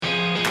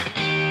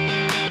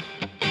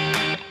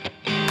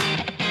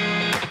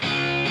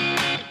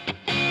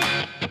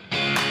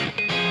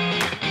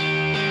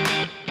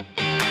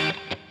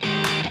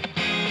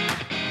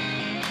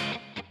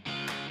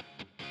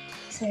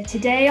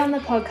Today on the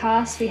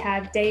podcast, we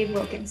have Dave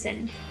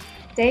Wilkinson.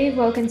 Dave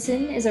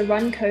Wilkinson is a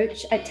run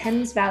coach at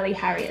Thames Valley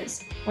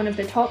Harriers, one of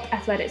the top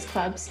athletics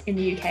clubs in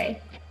the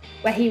UK,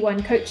 where he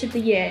won Coach of the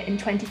Year in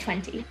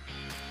 2020.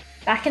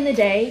 Back in the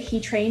day, he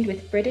trained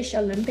with British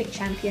Olympic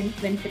champion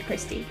Linford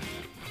Christie.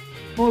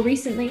 More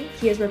recently,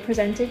 he has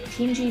represented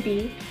Team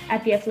GB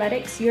at the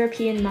Athletics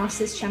European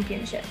Masters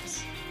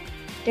Championships.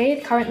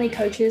 Dave currently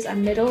coaches a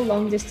middle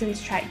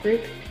long-distance track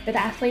group with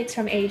athletes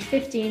from age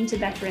 15 to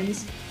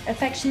veterans,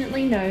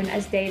 affectionately known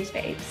as Dave's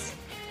Babes.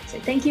 So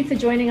thank you for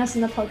joining us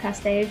on the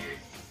podcast, Dave.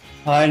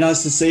 Hi,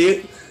 nice to see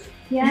you.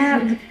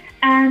 Yeah,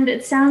 and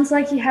it sounds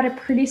like you had a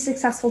pretty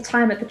successful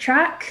time at the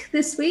track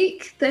this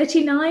week.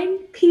 39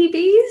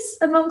 PBs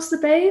amongst the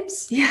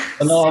babes. Yeah.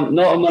 Not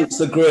amongst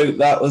the group,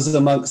 that was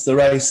amongst the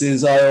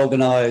races I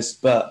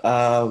organised, but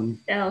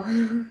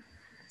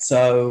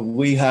so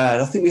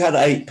I think we had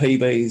 8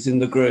 PBs in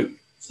the group,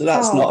 so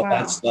that's not a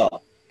bad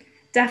start.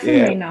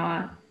 Definitely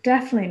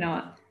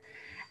not.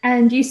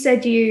 And you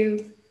said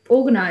you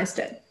organised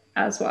it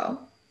as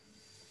well.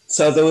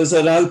 So there was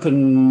an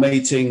open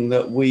meeting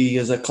that we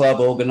as a club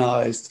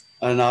organised,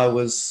 and I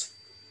was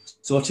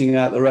sorting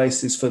out the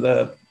races for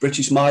the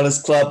British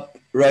Milers Club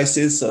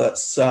races. So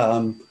that's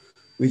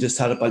we just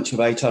had a bunch of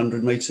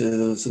 800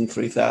 metres and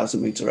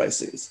 3,000 metre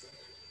races.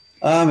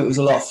 It was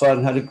a lot of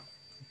fun, had a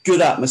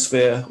good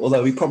atmosphere,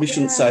 although we probably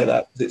shouldn't say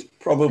that, because it's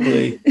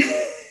probably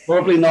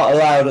not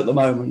allowed at the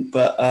moment,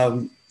 but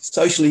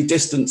socially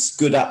distanced,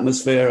 good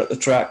atmosphere at the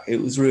track.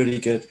 It was really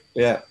good.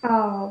 Yeah.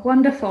 Oh,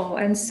 wonderful.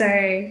 And so,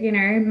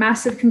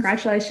 massive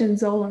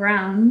congratulations all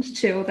around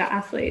to all the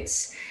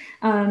athletes.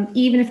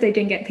 Even if they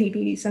didn't get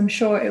PBs, I'm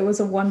sure it was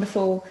a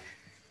wonderful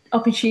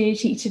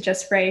opportunity to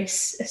just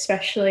race,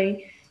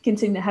 especially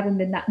considering there haven't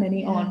been that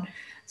many on.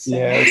 So.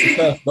 Yeah, it's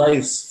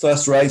the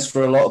first race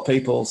for a lot of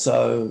people.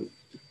 So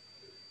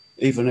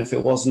even if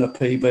it wasn't a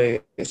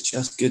PB, it's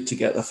just good to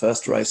get the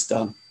first race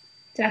done.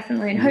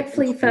 Definitely. And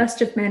hopefully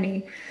first of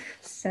many.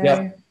 So,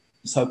 yeah,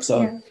 let's hope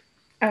so. Yeah.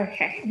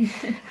 Okay.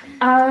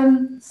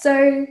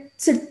 So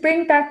to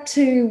bring back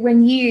to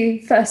when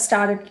you first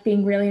started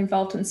being really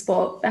involved in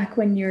sport, back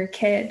when you were a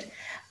kid,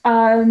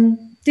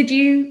 did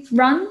you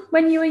run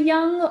when you were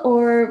young,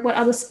 or what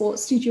other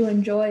sports did you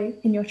enjoy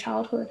in your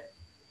childhood?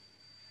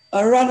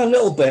 I ran a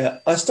little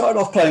bit. I started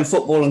off playing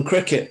football and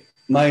cricket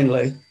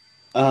mainly.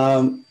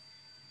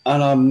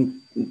 And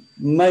I'm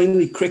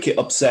mainly cricket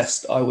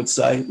obsessed, I would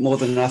say, more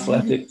than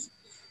athletics.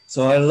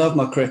 So I love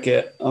my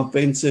cricket. I've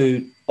been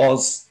to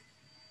Oz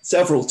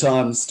several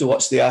times to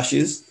watch the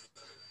Ashes.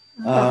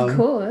 Of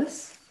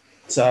course.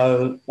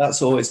 So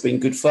that's always been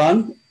good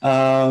fun.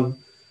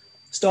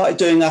 Started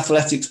doing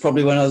athletics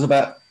probably when I was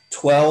about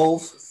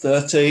 12,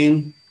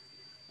 13.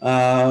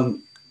 I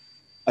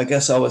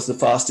guess I was the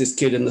fastest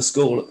kid in the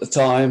school at the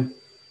time.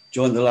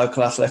 Joined the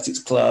local athletics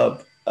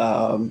club.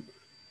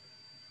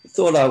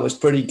 Thought I was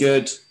pretty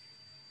good.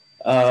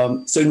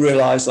 Soon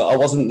realised that I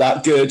wasn't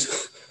that good.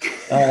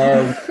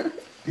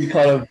 You're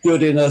kind of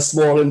good in a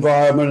small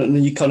environment, and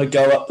then you kind of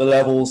go up the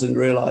levels and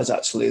realise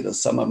actually there's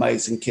some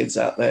amazing kids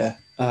out there.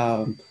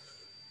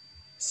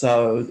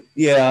 So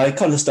yeah, I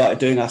kind of started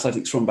doing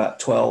athletics from about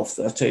 12,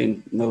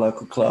 13 in the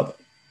local club.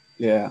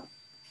 Yeah.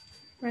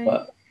 Right.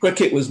 But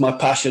cricket was my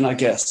passion, I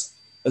guess,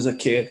 as a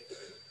kid.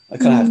 I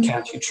kind of had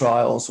county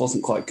trials,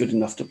 wasn't quite good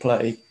enough to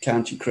play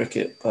county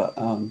cricket, but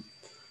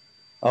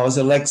I was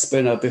a leg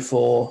spinner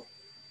before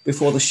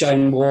the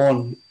Shane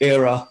Warne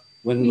era,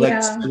 when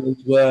leg spinners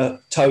were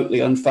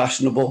totally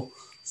unfashionable.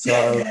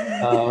 So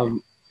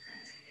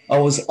I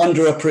was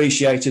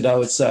underappreciated, I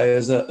would say,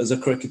 as a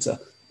cricketer.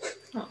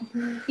 Oh.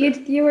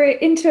 You were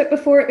into it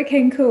before it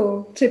became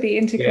cool to be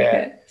into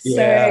cricket.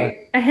 So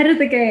ahead of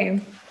the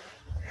game.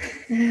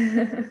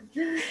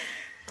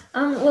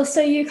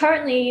 So you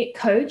currently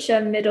coach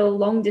a middle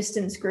long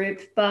distance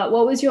group, but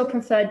what was your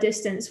preferred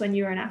distance when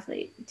you were an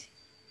athlete?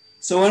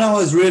 So when I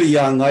was really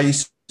young, I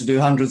used to do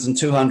hundreds and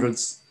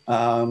 200s.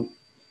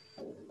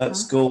 At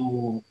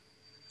school,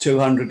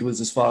 200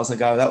 was as far as I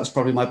go. That was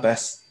probably my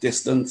best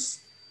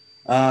distance.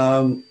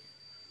 I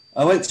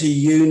went to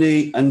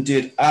uni and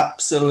did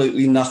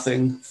absolutely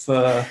nothing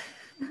for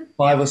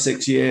 5 or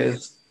 6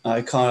 years.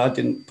 I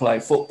didn't play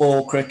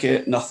football,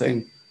 cricket,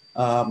 nothing.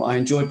 I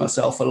enjoyed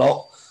myself a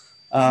lot.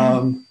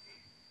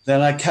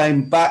 Then I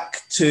came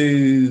back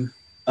to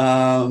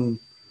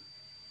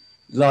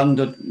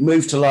London,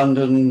 moved to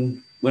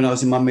London when I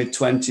was in my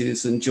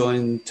mid-20s and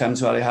joined Thames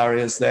Valley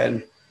Harriers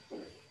then.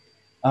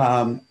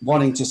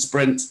 Wanting to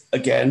sprint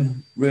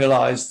again,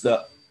 realised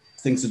that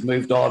things had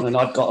moved on and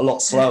I'd got a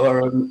lot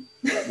slower and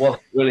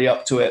wasn't really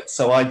up to it.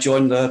 So I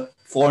joined the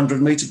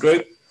 400 metre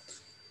group.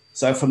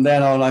 So from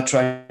then on, I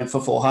trained for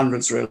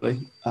 400s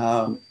really,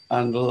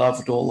 and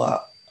loved all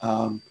that.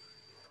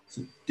 It's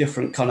a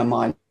different kind of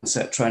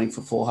mindset training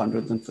for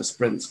 400 than for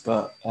sprints,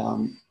 but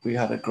we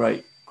had a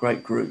great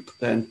group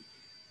then,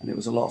 and it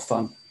was a lot of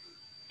fun.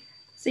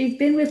 So you've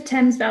been with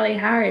Thames Valley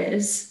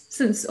Harriers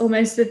since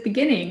almost the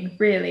beginning,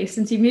 really,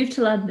 since you moved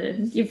to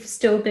London. You've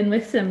still been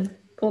with them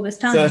all this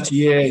time. 30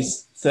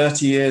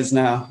 years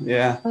now,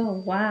 yeah. Oh,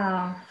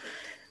 wow.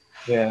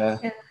 Yeah,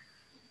 Yeah,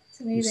 it's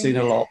we've amazing. seen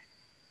a lot.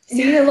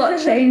 Seen a lot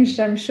changed,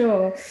 I'm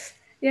sure.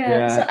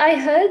 Yeah, so I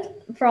heard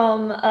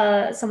from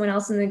someone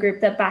else in the group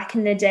that back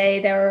in the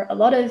day, there were a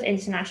lot of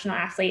international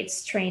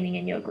athletes training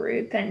in your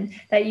group, and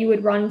that you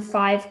would run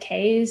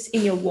 5Ks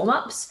in your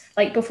warm-ups,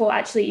 like before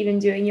actually even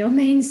doing your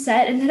main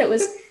set, and that it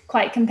was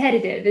quite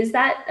competitive. Is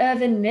that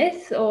urban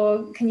myth,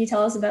 or can you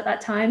tell us about that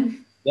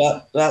time?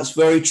 That's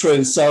very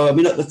true. So, I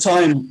mean, at the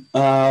time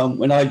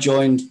when I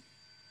joined,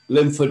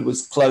 Linford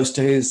was close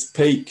to his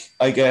peak,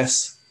 I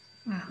guess.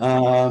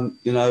 Wow.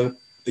 You know,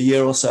 a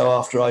year or so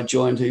after I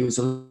joined, he was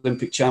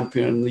Olympic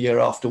champion, the year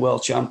after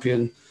world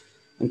champion.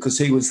 And because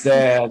he was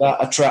there,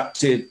 that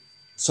attracted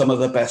some of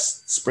the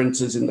best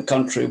sprinters in the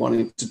country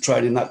wanting to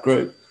train in that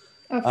group.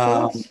 Of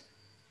course.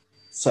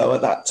 So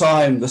at that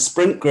time, the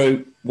sprint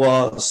group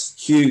was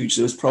huge.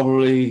 There was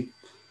probably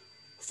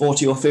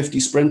 40 or 50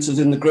 sprinters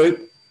in the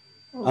group.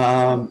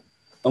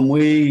 And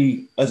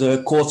we, as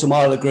a quarter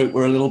miler group,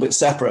 were a little bit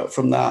separate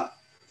from that.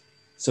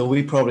 So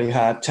we probably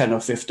had 10 or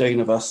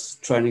 15 of us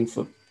training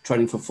for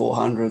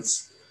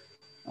 400s.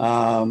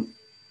 And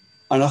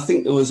I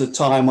think there was a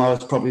time I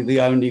was probably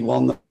the only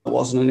one that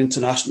wasn't an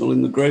international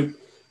in the group.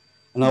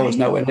 And I was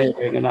nowhere near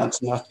being an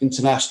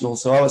international.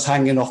 So I was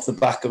hanging off the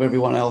back of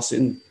everyone else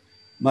in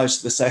most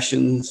of the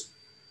sessions.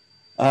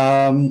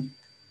 And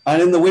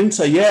in the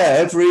winter,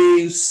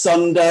 every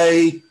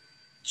Sunday,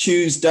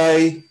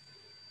 Tuesday,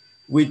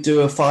 we'd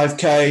do a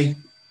 5K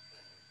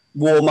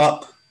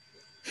warm-up.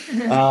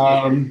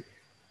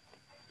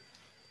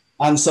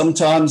 And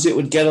sometimes it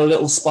would get a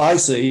little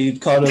spicy. You'd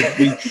kind of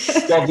be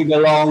jogging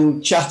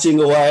along, chatting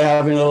away,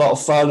 having a lot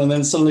of fun, and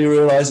then suddenly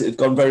realise it had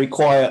gone very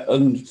quiet,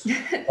 and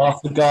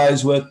half the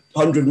guys were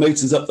 100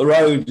 metres up the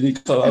road, and you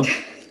kind of,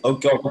 oh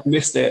God, I've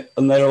missed it.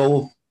 And they're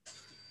all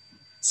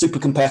super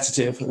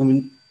competitive. I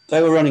mean,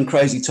 they were running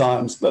crazy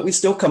times, but we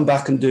still come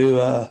back and do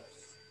a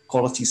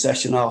quality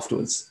session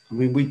afterwards. I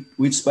mean,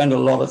 we'd spend a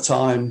lot of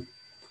time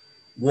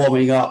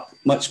warming up,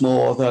 much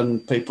more than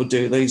people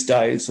do these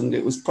days, and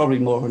it was probably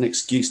more of an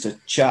excuse to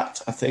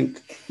chat, I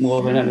think,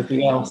 more than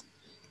anything else.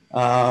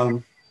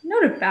 Not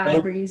a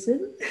bad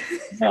reason.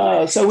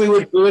 So we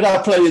would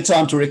have plenty of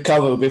time to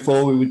recover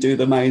before we would do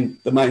the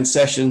main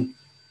session.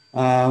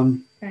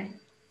 Right.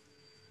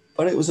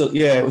 But it was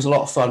a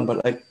lot of fun,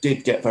 but it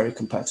did get very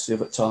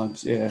competitive at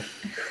times. Yeah.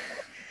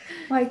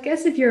 Well, I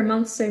guess if you're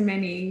amongst so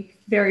many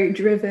very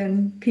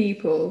driven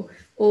people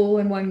all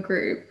in one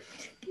group,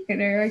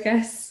 I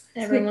guess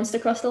everyone wants to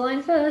cross the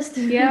line first.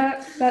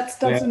 Yeah, that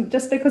doesn't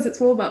just because it's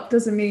warm up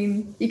doesn't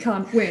mean you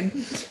can't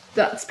win.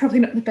 That's probably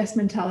not the best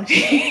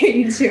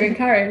mentality to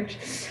encourage.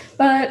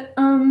 But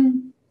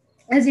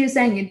as you were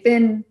saying, you'd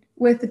been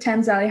with the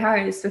Thames Valley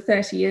Harriers for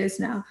 30 years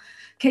now.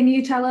 Can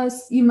you tell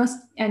us,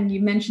 and you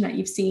mentioned that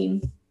you've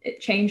seen it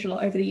change a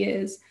lot over the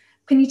years.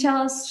 Can you tell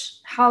us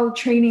how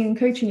training and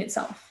coaching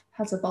itself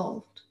has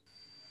evolved?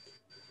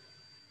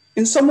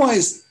 In some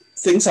ways,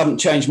 things haven't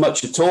changed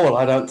much at all.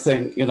 I don't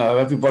think,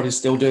 everybody's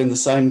still doing the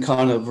same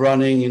kind of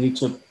running. You need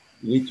to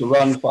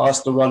run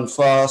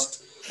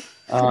fast.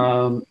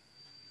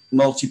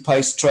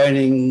 Multi-pace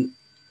training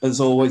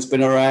has always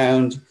been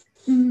around.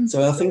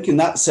 So I think in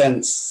that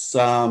sense,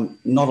 not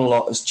a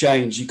lot has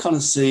changed. You kind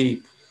of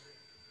see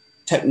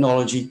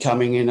technology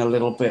coming in a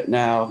little bit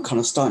now, kind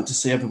of starting to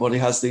see everybody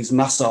has these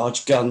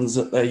massage guns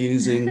that they're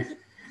using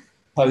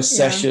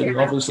post-session.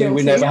 Obviously,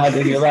 we never had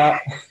any of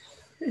that.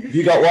 Have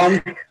you got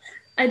one?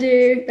 I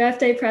do.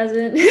 Birthday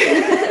present.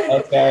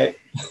 Okay,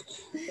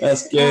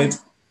 that's good.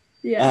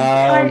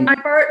 I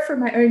borrow it for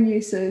my own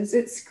uses.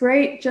 It's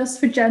great just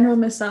for general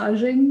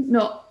massaging,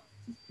 not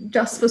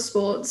just for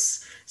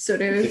sports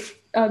sort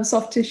of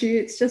soft tissue.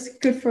 It's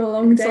just good for a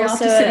long day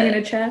after sitting in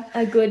a chair.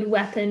 A good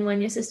weapon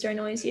when your sister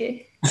annoys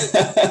you.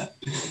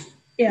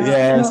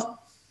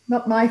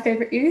 Not my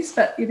favorite use,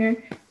 but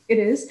it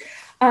is.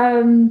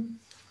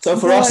 So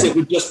for us, it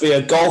would just be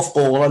a golf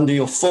ball under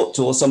your foot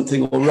or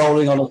something, or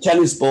rolling on a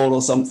tennis ball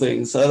or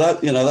something. So that,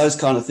 those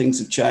kind of things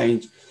have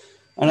changed.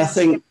 And I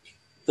think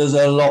there's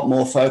a lot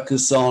more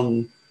focus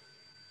on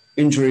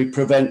injury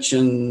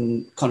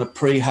prevention, kind of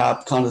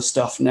prehab kind of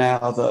stuff now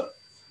that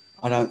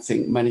I don't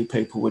think many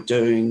people were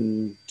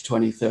doing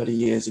 20, 30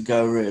 years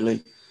ago,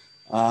 really.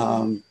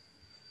 And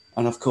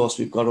of course,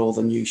 we've got all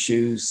the new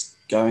shoes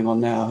going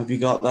on now. Have you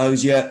got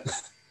those yet?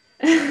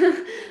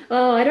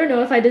 Well, I don't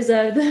know if I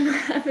deserve them. I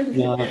haven't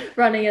been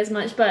running as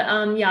much, but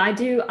I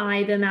do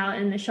eye them out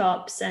in the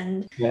shops,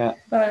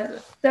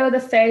 But they were the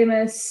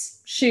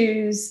famous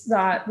shoes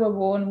that were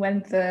worn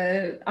when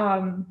the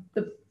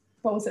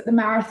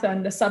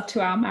marathon, the sub 2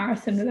 hour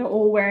marathon. They're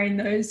all wearing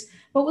those.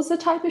 What was the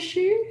type of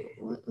shoe?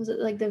 Was it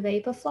like the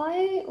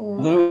Vaporfly? Or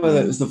I don't know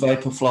whether it was the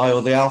Vaporfly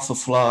or the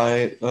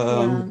Alphafly.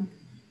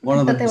 One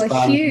of them, but they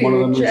were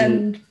huge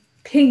and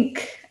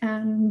pink.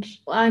 And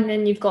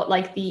then you've got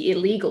like the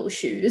illegal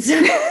shoes.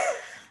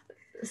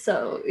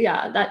 So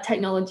that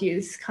technology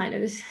is kind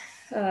of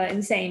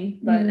insane,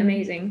 but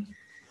amazing.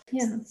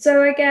 Yeah.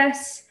 So I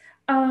guess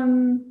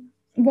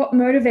what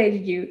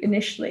motivated you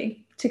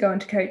initially to go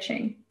into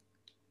coaching?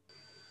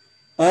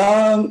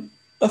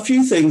 A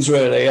few things,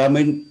 really. I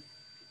mean,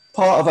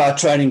 part of our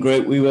training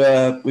group, we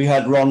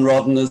had Ron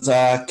Rodden as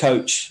our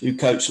coach, who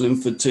coached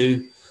Linford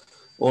to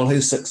all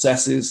his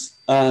successes,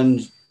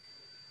 and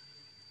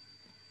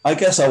I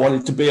guess I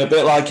wanted to be a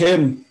bit like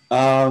him.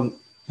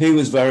 He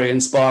was very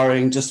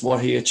inspiring. Just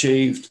what he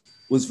achieved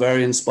was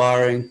very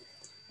inspiring.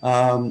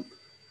 I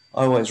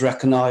always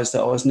recognised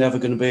that I was never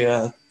going to be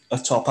a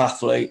top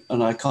athlete,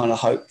 and I kind of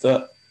hoped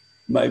that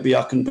maybe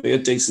I can be a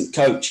decent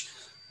coach.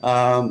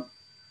 I've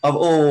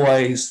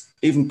always,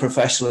 even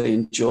professionally,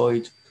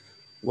 enjoyed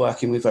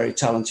working with very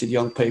talented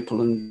young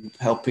people and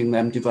helping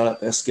them develop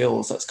their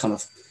skills. That's kind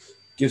of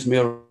gives me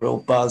a real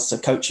buzz. So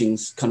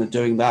coaching's kind of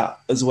doing that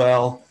as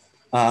well.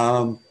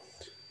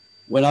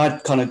 When I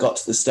kind of got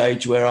to the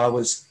stage where I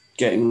was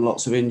getting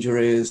lots of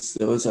injuries,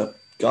 there was a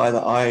guy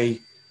that I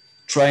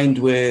trained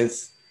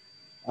with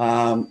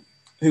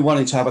who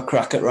wanted to have a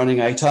crack at running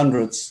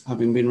 800s,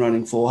 having been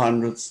running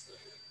 400s.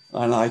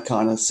 And I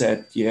kind of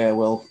said, yeah,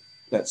 well,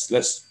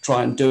 let's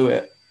try and do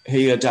it.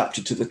 He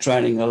adapted to the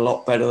training a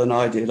lot better than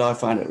I did. I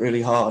found it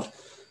really hard.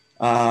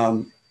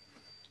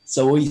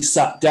 So we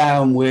sat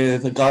down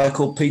with a guy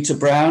called Peter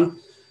Brown,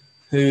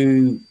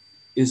 who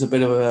is a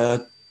bit of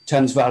a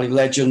Thames Valley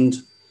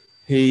legend.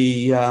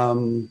 He, I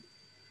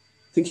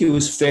think he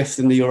was fifth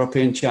in the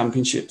European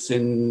Championships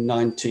in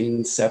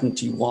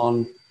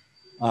 1971.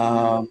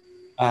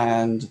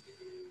 And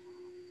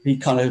he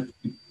kind of,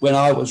 when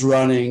I was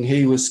running,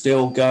 he was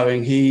still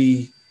going.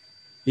 He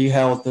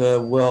held the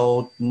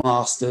World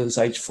Masters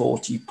age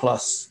 40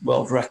 plus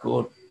world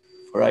record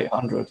for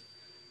 800.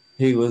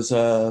 He was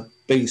a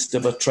beast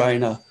of a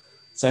trainer.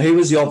 So he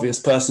was the obvious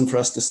person for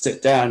us to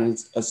sit down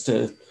as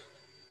to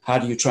how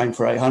do you train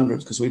for 800,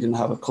 because we didn't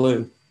have a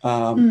clue.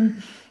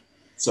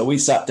 So we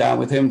sat down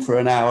with him for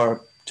an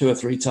hour, 2 or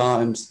 3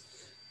 times.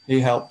 He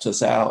helped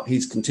us out.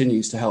 He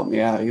continues to help me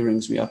out. He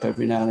rings me up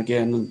every now and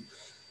again and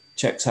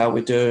checks how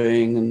we're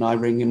doing, and I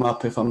ring him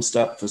up if I'm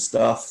stuck for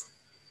stuff.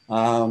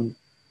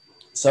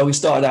 So we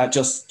started out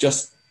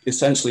just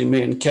essentially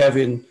me and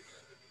Kevin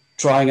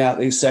trying out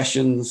these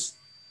sessions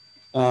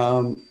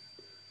and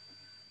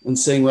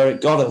seeing where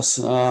it got us.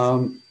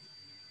 And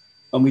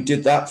we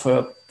did that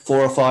for 4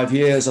 or 5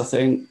 years, I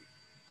think.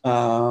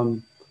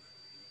 The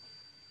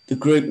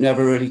group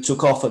never really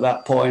took off at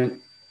that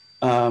point.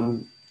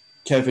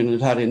 Kevin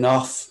had had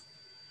enough.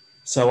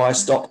 So I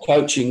stopped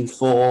coaching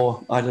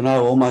for, I don't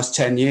know, almost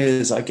 10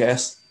 years, I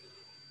guess.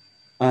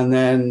 And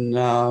then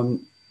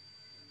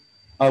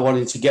I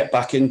wanted to get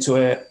back into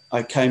it.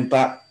 I came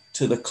back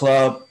to the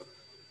club,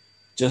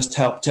 just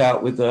helped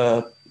out with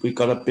we've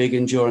got a big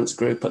endurance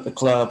group at the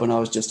club, and I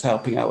was just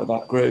helping out with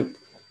that group.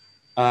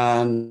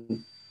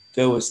 And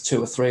there was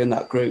 2 or 3 in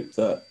that group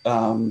that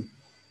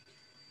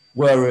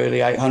were really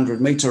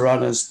 800-meter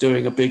runners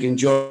doing a big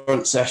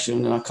endurance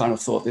session, and I kind of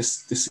thought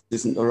this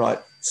isn't the right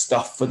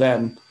stuff for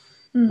them.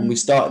 And we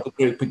started the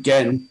group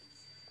again,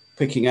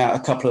 picking out a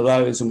couple of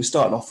those, and we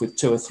started off with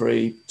 2 or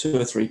 3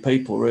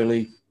 people,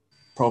 really,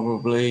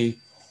 probably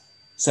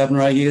 7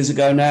 or 8 years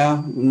ago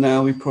now. And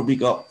now we've probably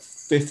got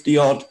 50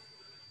 odd.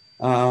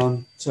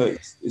 So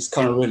it's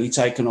kind of really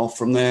taken off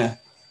from there.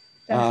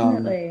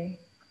 Definitely.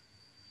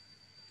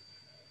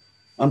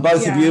 And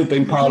both of you have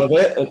been part of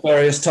it at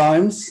various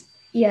times.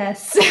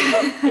 Yes.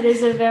 It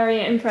is a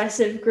very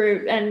impressive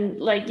group, and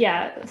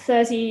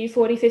 30,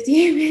 40,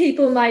 50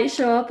 people might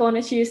show up on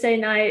a Tuesday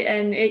night,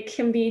 and it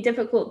can be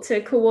difficult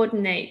to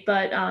coordinate,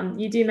 but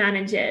you do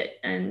manage it,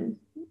 and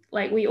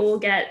we all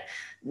get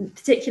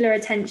particular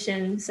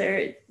attention,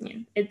 so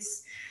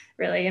it's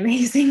really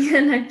amazing.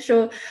 And I'm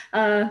sure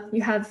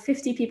you have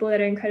 50 people that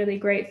are incredibly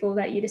grateful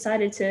that you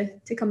decided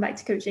to come back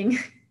to coaching.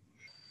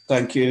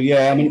 Thank you.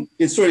 Yeah, I mean,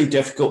 it's really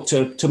difficult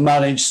to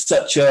manage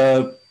such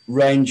a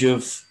range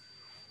of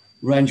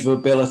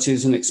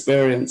abilities and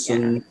experience. Yeah,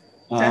 and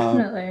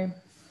definitely.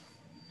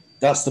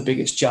 That's the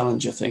biggest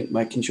challenge, I think,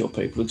 making sure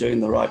people are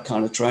doing the right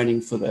kind of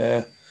training for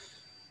their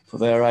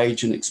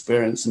age and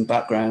experience and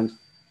background.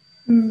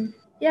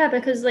 Yeah,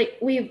 because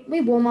we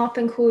warm up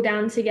and cool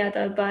down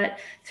together, but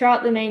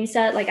throughout the main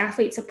set,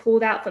 athletes are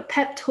pulled out for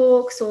pep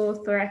talks or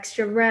for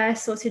extra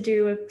rest, or to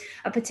do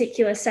a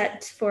particular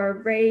set for a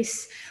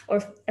race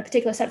or a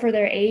particular set for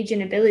their age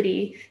and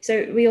ability.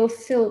 So we all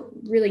feel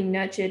really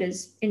nurtured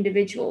as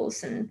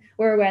individuals, and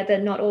we're aware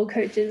that not all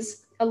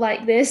coaches are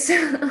like this,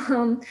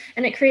 and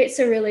it creates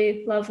a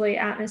really lovely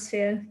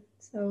atmosphere.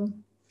 So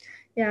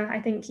yeah,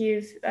 I think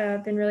you've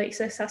been really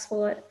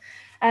successful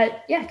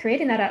at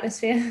creating that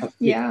atmosphere.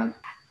 Yeah.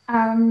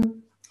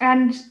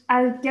 And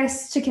I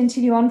guess to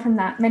continue on from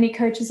that, many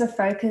coaches are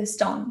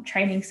focused on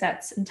training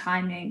sets and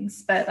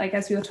timings, but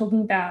as we were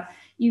talking about,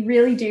 you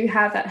really do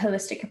have that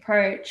holistic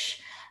approach,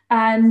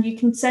 and you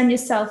concern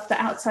yourself the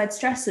outside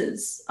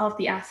stresses of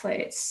the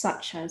athletes,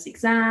 such as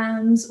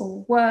exams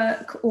or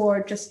work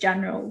or just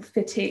general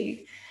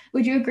fatigue.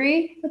 Would you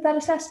agree with that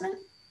assessment?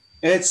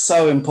 It's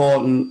so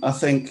important. I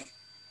think,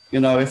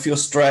 if you're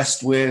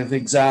stressed with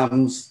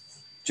exams,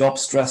 job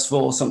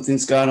stressful,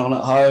 something's going on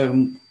at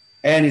home,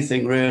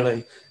 anything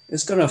really,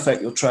 it's going to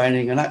affect your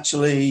training. And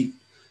actually,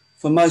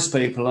 for most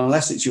people,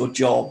 unless it's your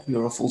job,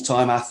 you're a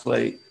full-time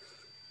athlete,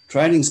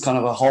 training's kind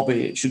of a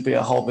hobby. It should be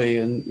a hobby,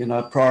 and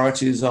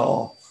priorities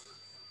are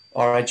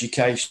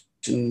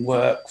education,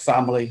 work,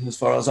 family, as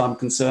far as I'm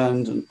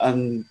concerned,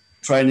 and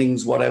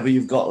training's whatever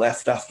you've got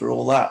left after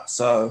all that.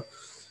 So,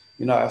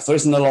 if there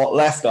isn't a lot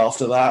left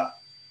after that,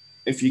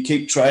 if you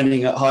keep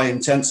training at high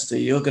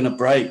intensity, you're going to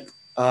break.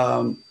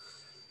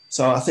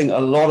 So I think a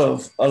lot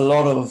of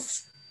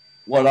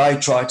what I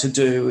try to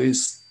do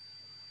is,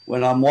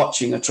 when I'm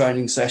watching a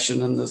training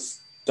session and there's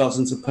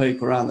dozens of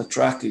people around the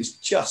track, is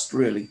just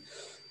really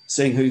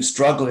seeing who's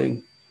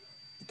struggling.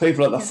 The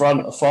people at the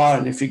front are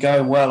fine. If you're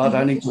going well, I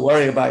don't need to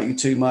worry about you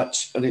too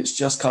much. And it's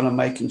just kind of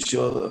making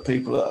sure that the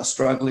people that are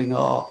struggling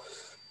are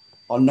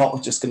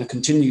not just going to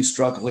continue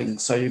struggling.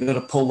 So you've got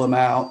to pull them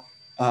out,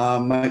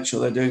 make sure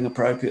they're doing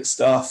appropriate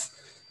stuff.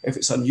 If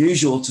it's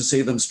unusual to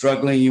see them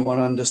struggling, you want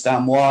to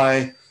understand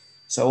why.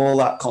 So all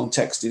that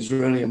context is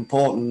really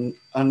important.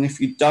 And if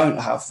you don't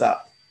have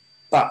that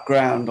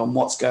background on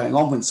what's going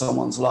on with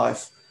someone's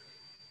life,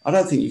 I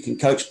don't think you can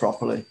coach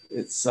properly.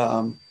 It's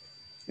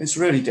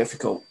really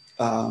difficult.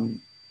 It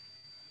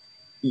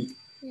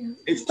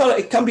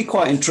can be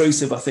quite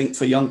intrusive, I think,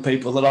 for young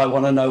people, that I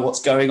want to know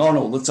what's going on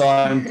all the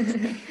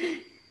time.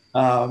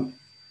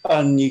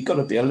 And you've got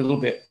to be a little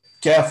bit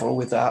careful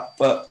with that.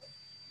 But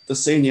the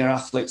senior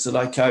athletes that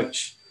I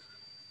coach,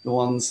 the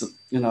ones that,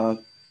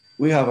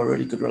 we have a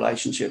really good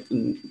relationship,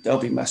 and they'll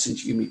be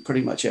messaging me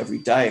pretty much every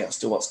day as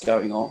to what's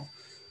going on.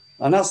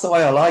 And that's the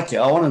way I like it.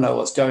 I want to know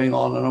what's going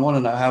on, and I want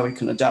to know how we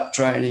can adapt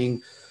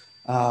training.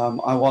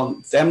 I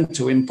want them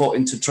to input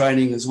into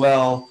training as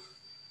well.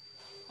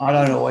 I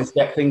don't always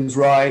get things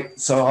right,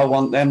 so I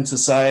want them to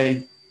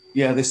say,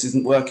 yeah, this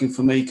isn't working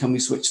for me. Can we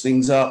switch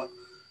things up?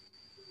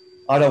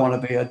 I don't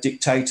want to be a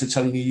dictator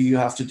telling you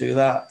have to do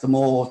that. The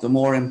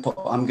more input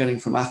I'm getting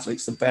from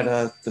athletes, the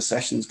better the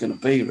session's going to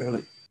be,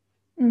 really.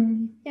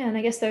 Yeah, and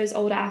I guess those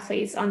older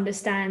athletes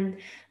understand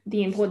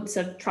the importance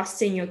of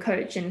trusting your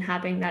coach and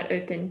having that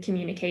open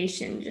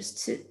communication,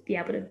 just to be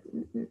able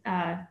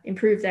to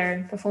improve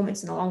their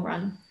performance in the long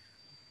run.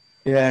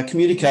 Yeah,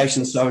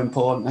 communication is so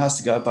important. It has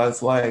to go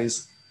both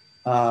ways.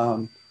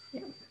 I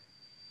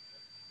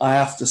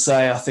have to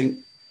say, I think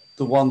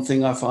the one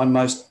thing I find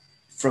most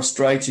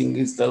frustrating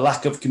is the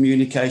lack of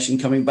communication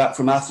coming back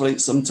from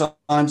athletes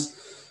sometimes.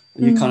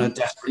 And you're kind of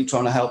desperately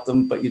trying to help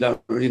them, but you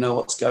don't really know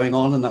what's going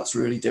on, and that's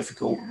really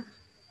difficult.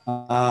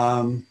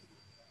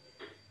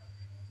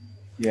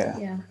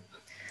 Yeah.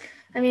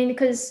 I mean,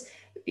 because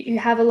you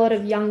have a lot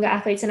of younger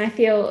athletes, and I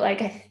feel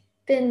like I've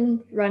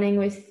been running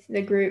with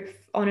the group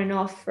on and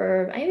off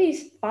for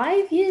maybe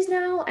 5 years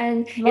now,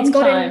 and it's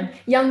gotten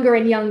younger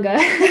and younger.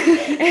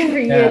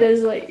 Every year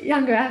there's like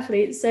younger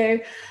athletes. So,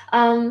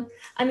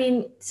 I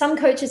mean, some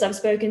coaches I've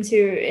spoken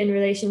to in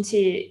relation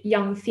to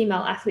young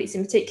female athletes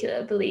in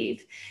particular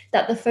believe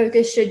that the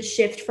focus should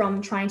shift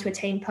from trying to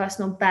attain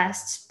personal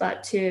bests,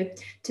 but to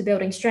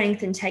building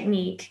strength and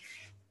technique.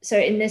 So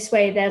in this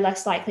way, they're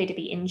less likely to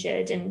be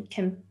injured and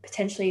can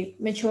potentially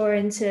mature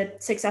into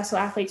successful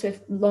athletes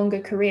with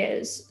longer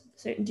careers.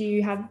 So do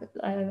you have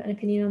an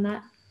opinion on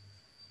that?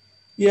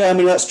 Yeah, I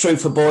mean, that's true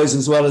for boys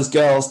as well as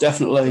girls,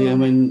 definitely. I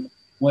mean,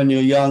 when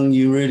you're young,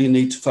 you really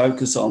need to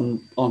focus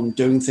on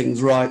doing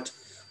things right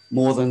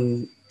more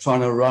than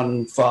trying to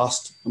run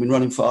fast. I mean,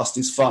 running fast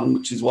is fun,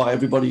 which is why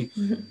everybody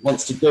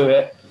wants to do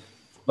it.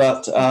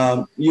 But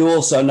you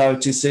also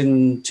notice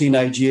in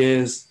teenage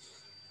years,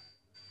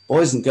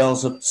 boys and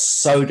girls are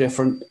so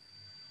different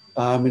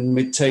in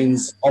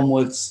mid-teens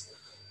onwards.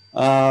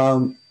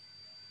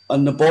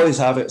 And the boys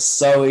have it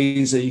so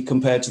easy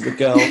compared to the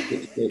girls.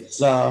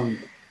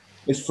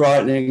 It's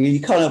frightening.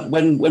 You kind of,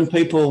 when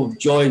people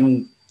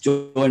join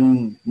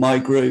my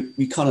group,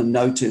 you kind of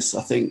notice,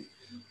 I think,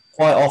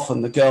 quite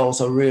often the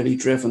girls are really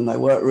driven. They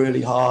work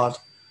really hard,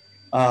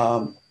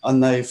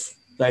 and they've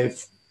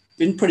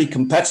been pretty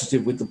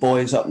competitive with the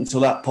boys up until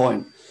that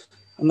point,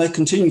 and they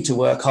continue to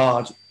work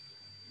hard.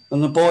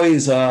 And the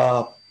boys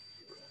are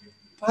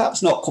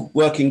perhaps not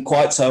working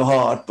quite so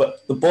hard,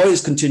 but the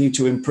boys continue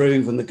to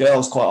improve, and the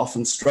girls quite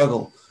often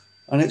struggle.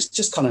 And it's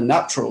just kind of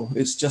natural.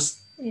 It's just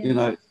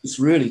it's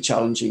really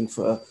challenging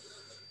for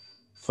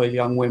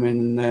young women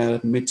in their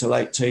mid to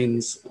late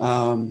teens.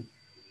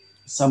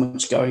 So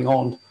much going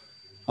on.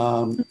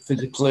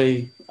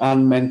 Physically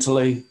and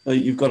mentally,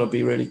 you've got to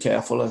be really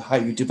careful of how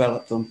you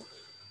develop them.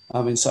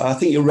 I mean, so I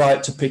think you're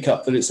right to pick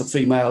up that it's a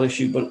female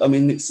issue, but I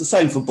mean, it's the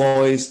same for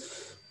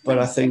boys, but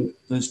I think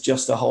there's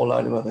just a whole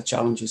load of other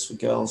challenges for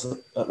girls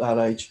at that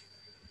age.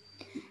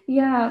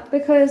 Yeah,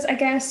 because I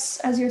guess,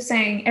 as you're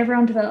saying,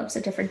 everyone develops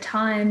at different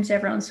times.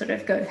 Everyone sort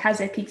of has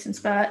their peaks and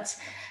spurts.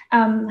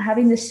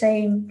 Having the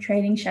same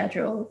training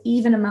schedule,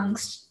 even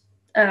amongst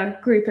a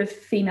group of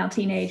female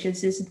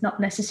teenagers, is not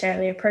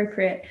necessarily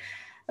appropriate.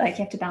 Like,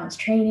 you have to balance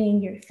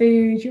training, your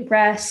food, your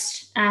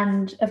rest,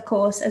 and of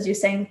course, as you're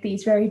saying, with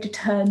these very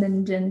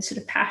determined and sort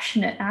of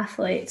passionate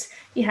athletes,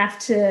 you have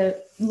to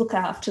look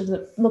out for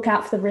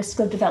the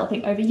risk of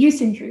developing overuse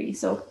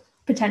injuries or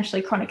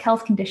potentially chronic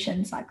health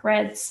conditions like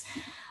REDS.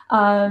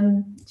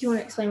 Do you want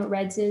to explain what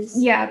REDS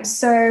is? Yeah,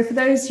 so for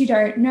those who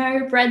don't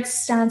know, REDS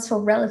stands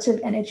for Relative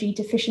Energy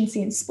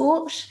Deficiency in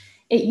Sport.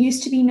 It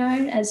used to be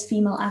known as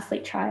Female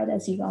Athlete Triad,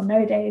 as you well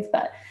know, Dave,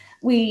 but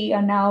we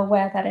are now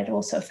aware that it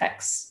also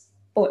affects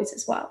boys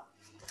as well.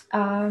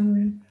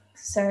 Can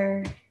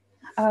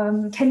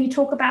you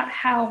talk about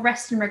how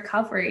rest and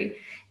recovery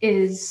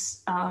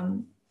is,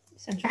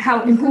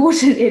 how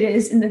important it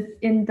is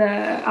in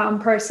the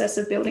process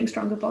of building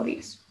stronger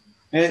bodies?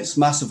 It's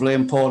massively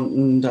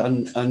important,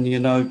 and you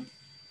know,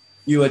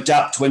 you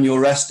adapt when you're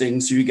resting,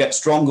 so you get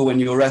stronger when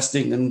you're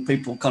resting, and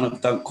people kind of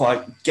don't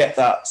quite get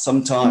that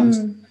sometimes.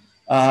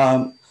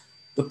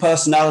 The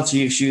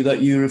personality issue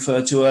that you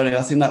referred to earlier,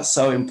 I think that's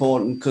so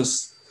important,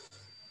 because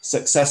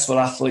successful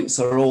athletes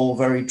are all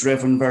very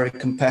driven, very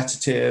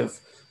competitive,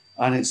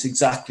 and it's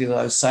exactly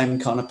those same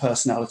kind of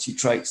personality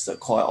traits that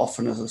quite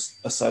often are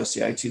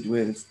associated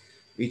with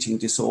eating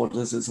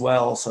disorders as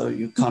well. So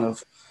you're kind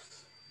of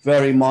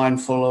very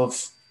mindful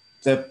of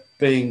them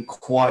being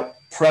quite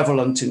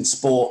prevalent in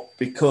sport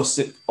because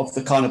of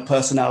the kind of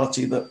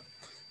personality that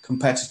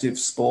competitive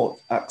sport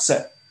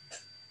accepts.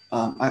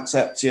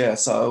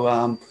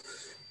 So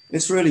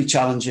it's really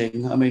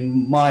challenging. I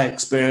mean, my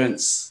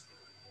experience,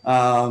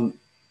 I've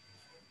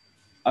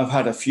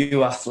had a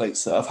few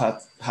athletes that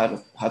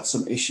have had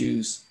some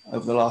issues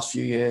over the last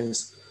few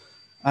years,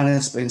 and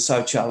it's been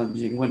so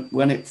challenging.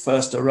 When it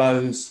first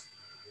arose,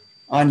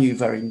 I knew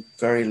very,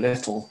 very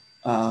little.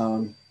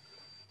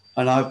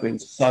 And I've been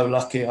so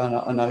lucky.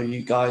 I know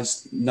you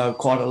guys know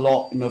quite a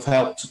lot and have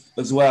helped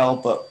as well,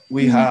 but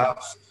we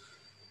have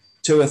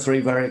 2 or 3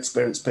 very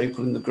experienced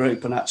people in the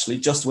group. And actually,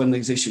 just when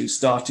these issues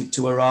started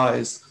to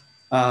arise,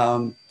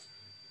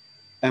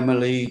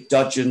 Emily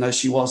Dudgeon, as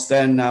she was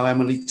then, now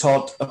Emily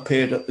Todd,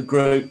 appeared at the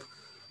group,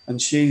 and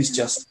she's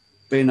just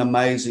been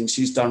amazing.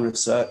 She's done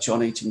research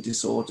on eating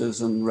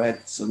disorders and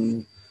REDS,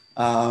 and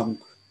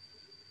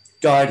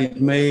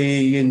guided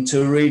me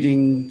into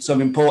reading some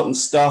important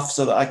stuff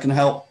so that I can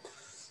help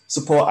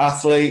support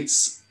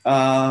athletes.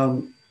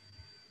 And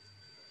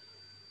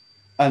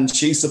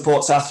she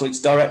supports athletes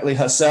directly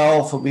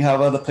herself, and we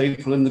have other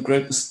people in the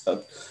group.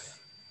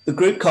 The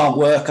group can't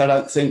work, I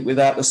don't think,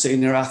 without the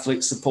senior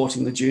athletes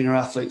supporting the junior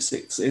athletes.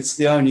 It's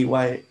the only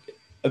way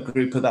a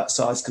group of that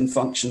size can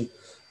function.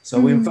 So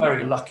we're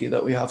very lucky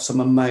that we have some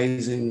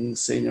amazing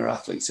senior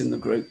athletes in the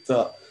group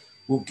that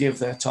will give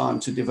their time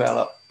to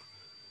develop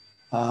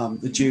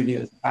the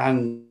juniors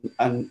and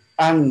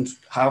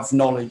have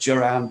knowledge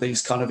around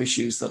these kind of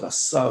issues that are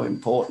so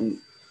important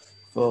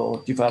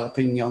for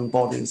developing young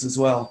bodies as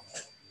well.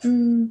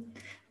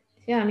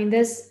 Yeah, I mean,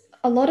 there's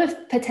a lot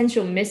of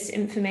potential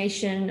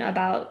misinformation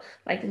about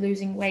like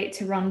losing weight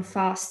to run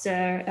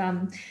faster.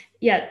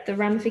 The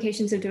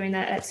ramifications of doing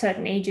that at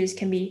certain ages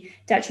can be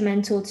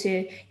detrimental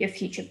to your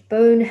future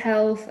bone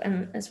health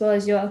and as well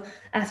as your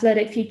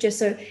athletic future.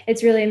 So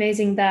it's really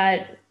amazing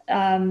that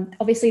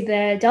obviously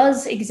there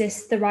does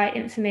exist the right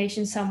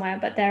information somewhere,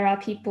 but there are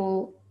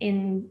people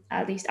in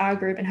at least our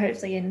group and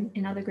hopefully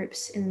in other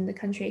groups in the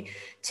country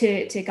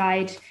to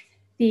guide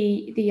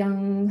the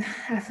young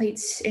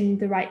athletes in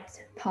the right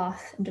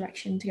path and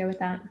direction to go with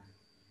that.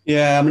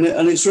 Yeah, I mean,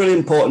 and it's really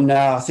important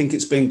now. I think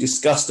it's being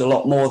discussed a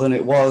lot more than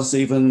it was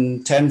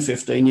even 10,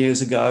 15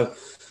 years ago,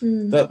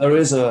 that there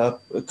is a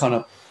kind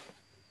of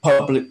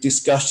public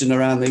discussion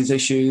around these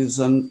issues,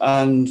 and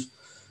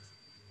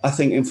I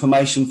think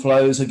information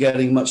flows are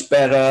getting much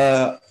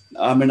better.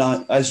 I mean,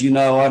 as you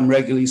know, I'm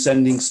regularly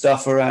sending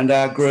stuff around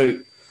our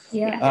group,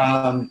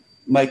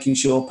 making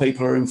sure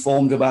people are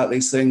informed about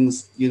these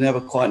things. You never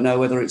quite know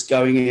whether it's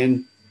going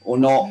in or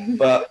not,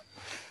 but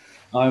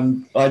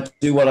I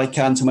do what I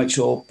can to make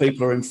sure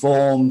people are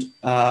informed.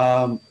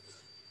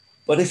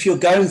 But if you're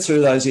going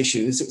through those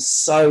issues, it's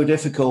so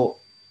difficult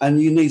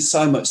and you need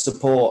so much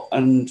support.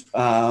 And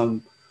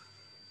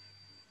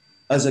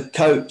as a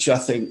coach, I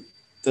think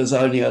there's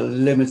only a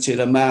limited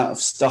amount of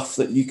stuff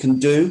that you can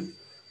do.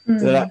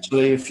 That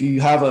actually, if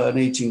you have an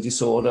eating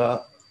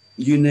disorder,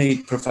 you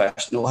need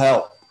professional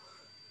help.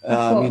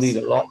 You need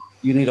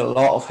a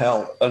lot of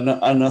help,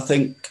 and I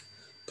think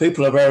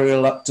people are very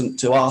reluctant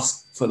to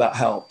ask for that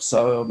help.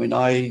 So I mean,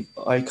 I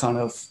kind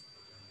of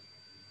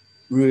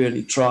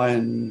really try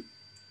and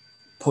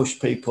push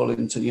people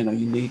into, you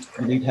need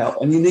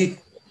help, and you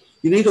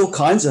need all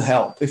kinds of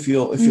help if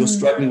you're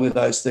struggling with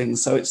those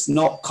things. So it's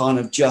not kind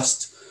of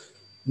just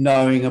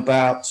knowing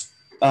about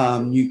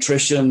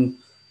nutrition.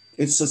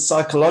 It's a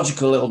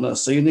psychological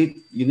illness, so you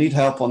need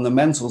help on the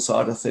mental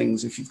side of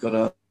things if you've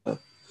got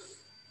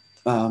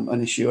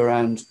an issue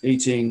around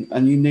eating,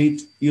 and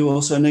you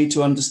also need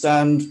to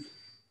understand,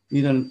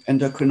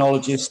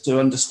 endocrinologists to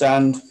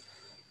understand,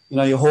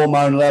 your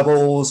hormone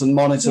levels and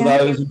monitor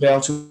those and be able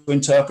to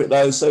interpret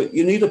those. So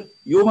you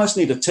almost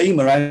need a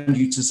team around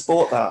you to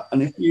support that.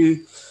 And if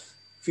you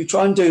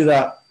try and do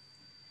that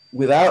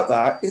without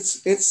that,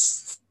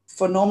 it's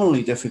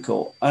phenomenally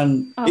difficult.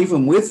 And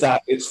even with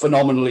that, it's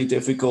phenomenally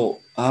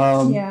difficult.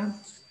 For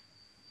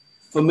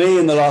me,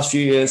 in the last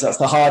few years, that's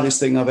the hardest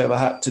thing I've ever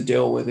had to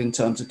deal with in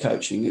terms of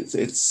coaching.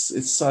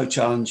 It's so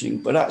challenging.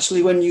 But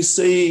actually, when you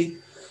see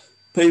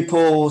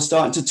people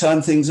starting to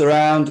turn things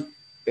around.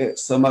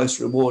 It's the most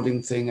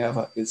rewarding thing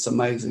ever. It's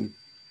amazing.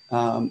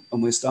 And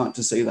we're starting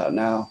to see that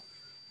now.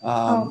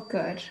 Oh,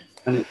 good.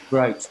 And it's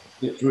great.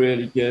 It's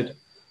really good.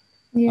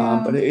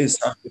 Yeah. But it is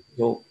so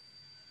difficult.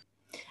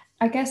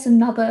 I guess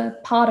another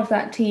part of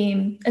that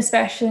team,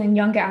 especially in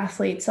younger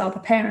athletes, are the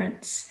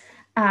parents.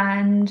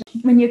 And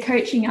when you're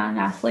coaching young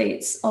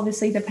athletes,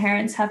 obviously the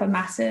parents have a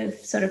massive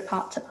sort of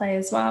part to play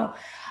as well.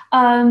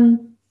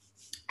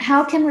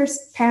 How can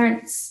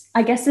parents,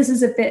 I guess this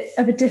is a bit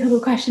of a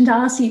difficult question to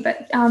ask you,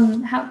 but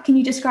how can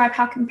you describe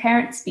how can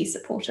parents be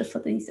supportive for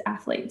these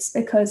athletes?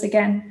 Because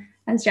again,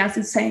 as Jazz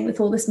is saying, with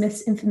all this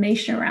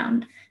misinformation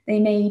around, they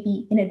may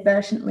be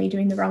inadvertently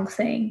doing the wrong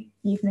thing,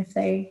 even if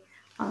they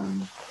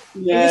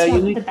just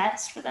want the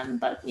best for them,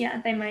 but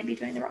yeah, they might be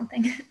doing the wrong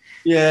thing.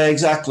 Yeah,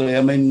 exactly.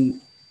 I mean,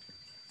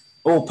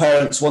 all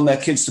parents want their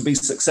kids to be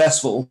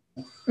successful,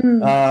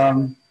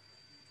 and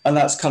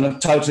that's kind of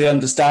totally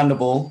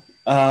understandable.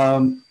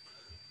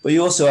 But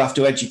you also have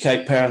to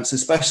educate parents,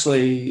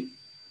 especially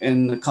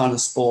in the kind of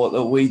sport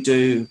that we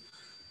do,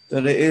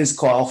 that it is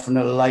quite often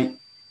a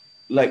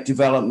late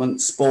development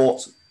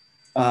sport.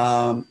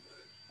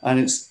 And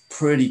it's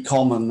pretty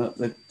common that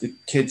the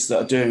kids that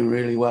are doing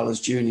really well as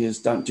juniors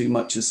don't do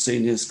much as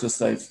seniors because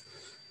they've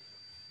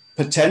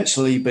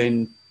potentially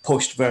been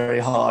pushed very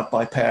hard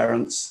by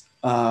parents,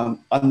 and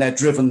they're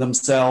driven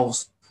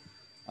themselves.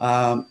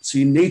 So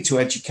you need to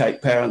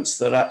educate parents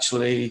that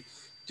actually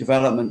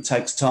development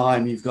takes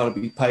time. You've got to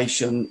be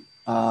patient.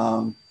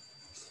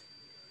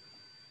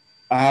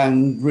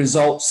 And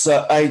results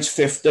at age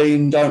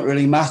 15 don't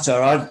really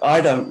matter.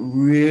 I don't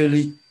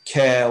really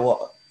care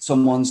what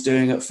someone's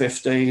doing at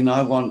 15.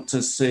 I want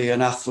to see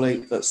an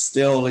athlete that's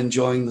still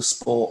enjoying the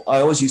sport. I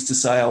always used to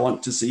say, I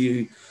want to see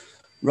you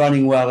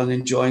running well and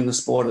enjoying the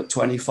sport at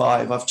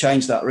 25. I've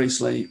changed that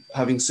recently,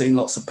 having seen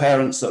lots of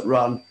parents that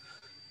run,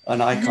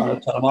 and I kind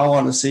of tell them, I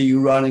want to see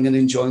you running and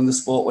enjoying the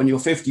sport when you're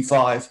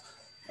 55,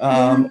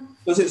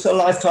 because it's a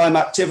lifetime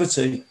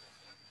activity.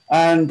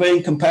 And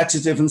being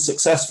competitive and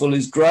successful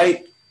is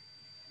great,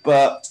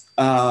 but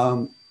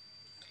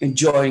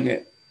enjoying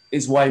it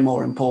is way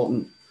more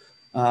important.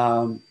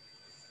 And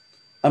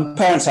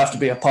parents have to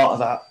be a part of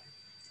that.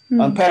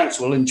 And parents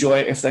will enjoy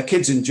it if their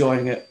kid's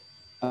enjoying it.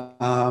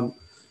 And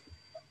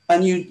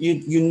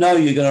you know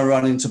you're going to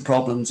run into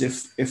problems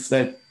if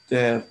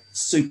they're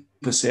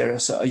super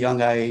serious at a young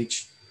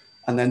age,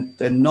 and then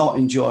they're not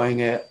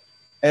enjoying it.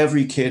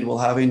 Every kid will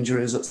have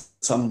injuries at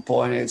some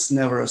point. It's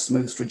never a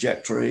smooth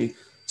trajectory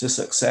to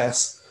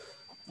success.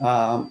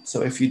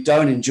 So if you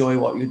don't enjoy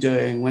what you're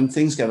doing, when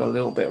things get a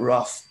little bit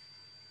rough,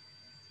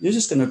 you're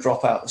just going to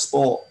drop out the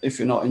sport if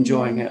you're not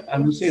enjoying it.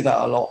 And we see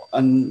that a lot.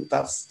 And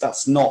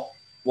that's not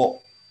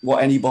what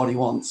anybody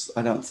wants,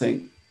 I don't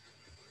think.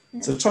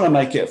 Yeah. So trying to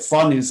make it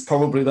fun is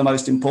probably the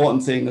most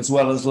important thing, as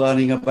well as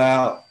learning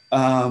about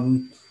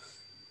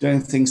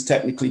doing things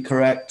technically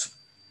correct.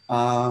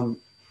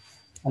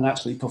 And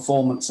actually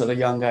performance at a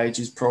young age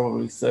is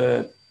probably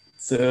third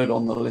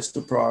on the list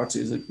of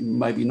priorities,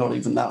 maybe not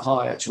even that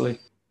high, actually.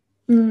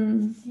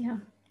 Yeah.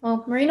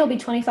 Well, Marine will be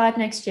 25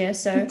 next year,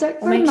 so don't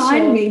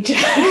remind me,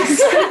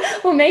 Jess.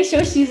 We'll make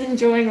sure she's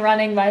enjoying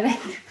running by then.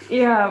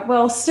 Yeah,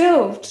 well,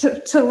 still,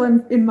 till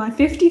in my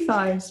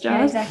 55s, Jess.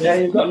 Yeah, exactly. Yeah,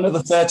 you've got another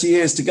 30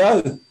 years to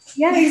go.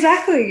 Yeah,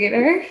 exactly, you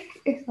know.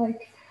 It's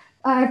like,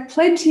 I have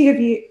plenty of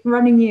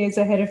running years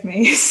ahead of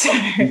me, so.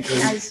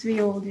 As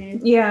we all do.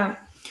 Yeah.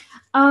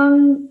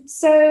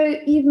 So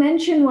you've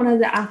mentioned one of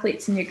the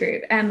athletes in your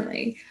group,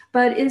 Emily,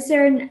 but is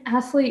there an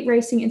athlete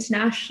racing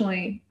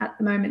internationally at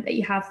the moment that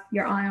you have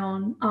your eye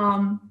on,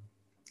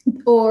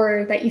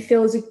 or that you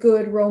feel is a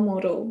good role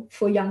model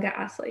for younger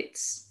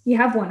athletes? You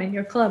have one in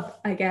your club,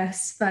 I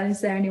guess, but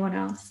is there anyone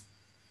else?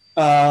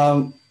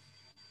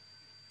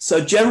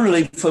 So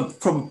generally,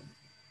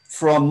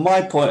 from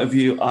my point of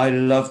view, I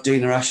love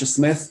Dina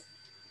Asher-Smith.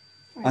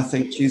 I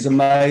think she's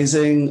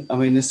amazing. I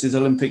mean, this is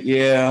Olympic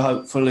year.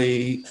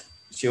 Hopefully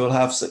she will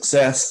have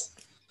success.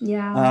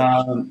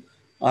 Yeah.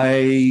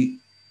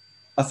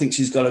 I think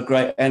she's got a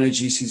great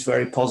energy. She's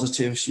very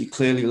positive. She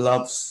clearly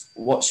loves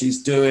what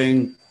she's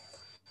doing.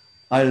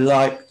 I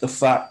like the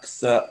fact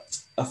that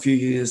a few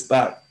years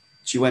back,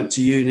 she went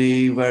to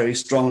uni, very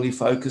strongly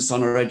focused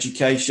on her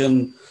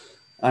education.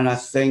 And I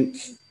think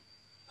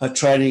her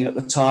training at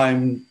the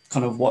time, I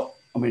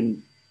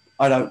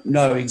don't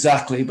know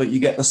exactly, but you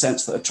get the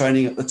sense that her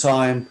training at the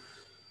time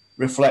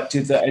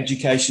reflected that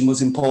education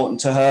was important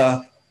to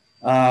her.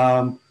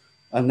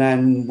 And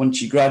then when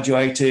she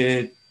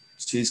graduated,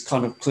 she's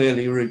kind of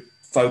clearly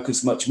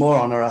focused much more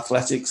on her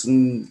athletics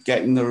and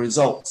getting the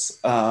results.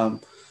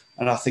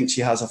 And I think she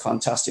has a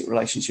fantastic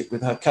relationship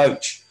with her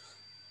coach,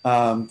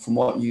 from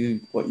what you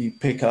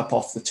pick up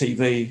off the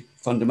TV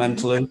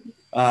fundamentally.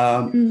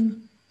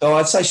 So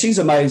I'd say she's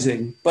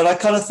amazing. But I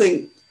kind of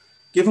think,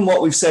 given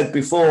what we've said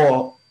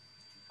before,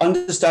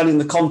 understanding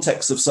the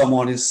context of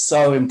someone is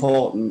so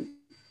important.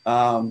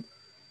 And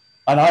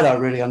I don't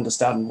really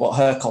understand what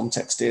her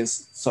context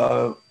is.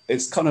 So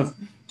it's kind of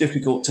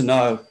difficult to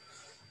know.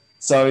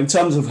 So in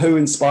terms of who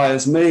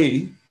inspires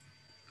me,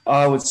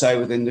 I would say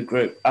within the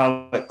group,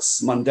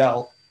 Alex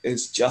Mundell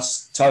is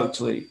just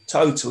totally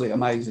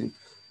amazing.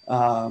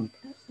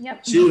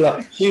 Yep.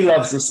 She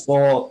loves the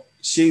sport.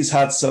 She's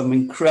had some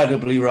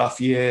incredibly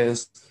rough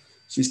years.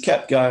 She's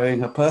kept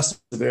going. Her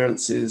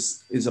perseverance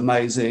is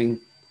amazing.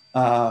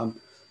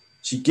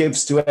 She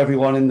gives to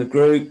everyone in the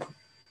group.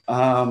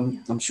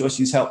 I'm sure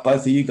she's helped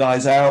both of you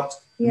guys out.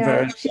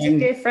 Yeah, she's a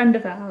dear friend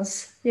of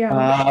ours.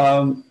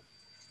 Yeah.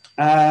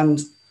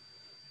 And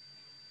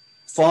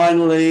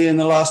finally, in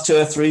the last 2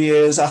 or 3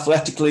 years,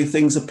 athletically,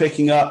 things are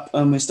picking up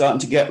and we're starting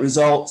to get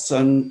results.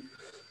 And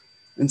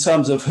in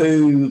terms of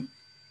who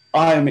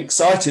I am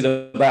excited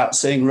about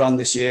seeing run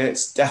this year,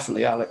 it's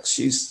definitely Alex.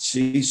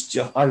 She's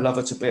just, I love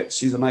her to bits.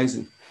 She's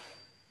amazing.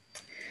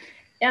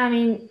 I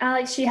mean,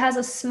 Alex, she has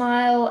a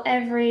smile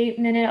every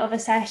minute of a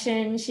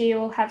session. She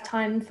will have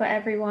time for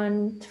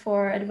everyone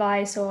for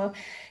advice, or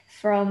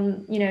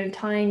from,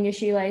 tying your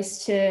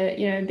shoelace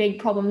to, big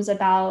problems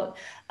about,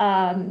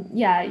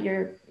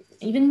 your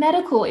even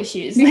medical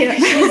issues. Like,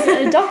 she's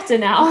a doctor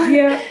now.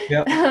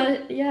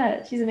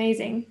 Yeah. She's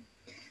amazing.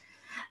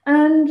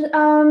 And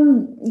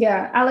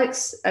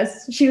Alex,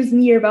 she was a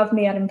year above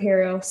me at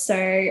Imperial,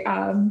 so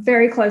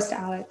very close to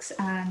Alex,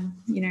 and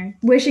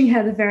wishing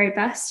her the very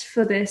best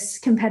for this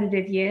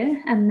competitive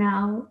year. And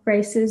now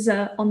races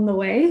are on the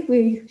way.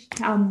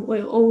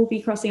 We'll all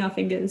be crossing our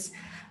fingers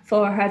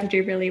for her to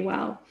do really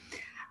well.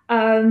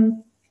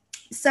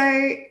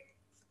 So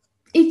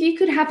if you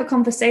could have a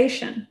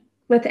conversation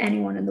with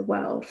anyone in the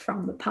world,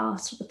 from the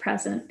past to the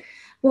present,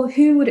 well,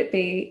 who would it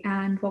be,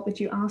 and what would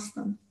you ask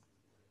them?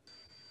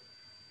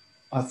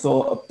 I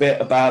thought a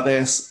bit about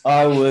this.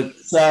 I would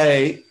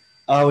say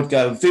I would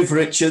go Viv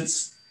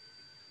Richards,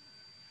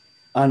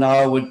 and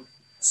I would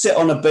sit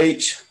on a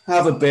beach,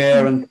 have a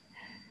beer and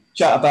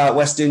chat about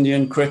West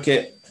Indian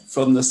cricket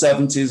from the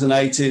 70s and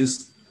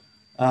 80s.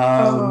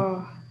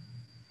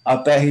 I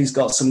bet he's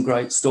got some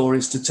great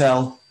stories to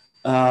tell.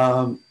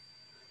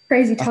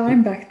 Crazy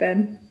time back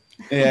then.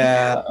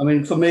 Yeah, I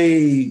mean, for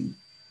me,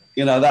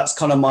 that's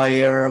kind of my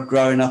era of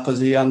growing up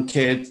as a young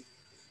kid.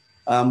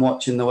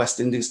 Watching the West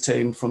Indies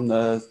team from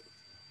the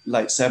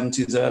late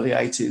 70s, early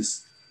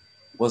 80s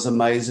was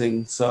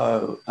amazing.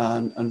 So,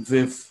 and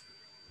Viv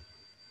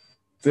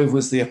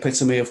was the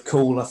epitome of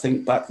cool, I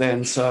think, back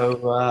then.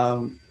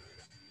 So,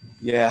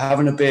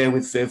 having a beer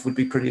with Viv would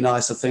be pretty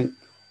nice, I think.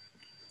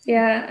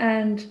 Yeah,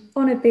 and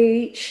on a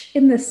beach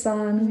in the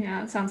sun.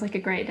 Yeah, it sounds like a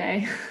great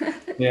day.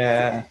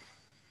 Yeah.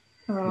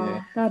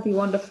 That'd be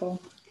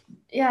wonderful.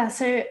 Yeah,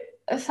 so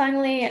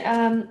finally,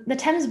 the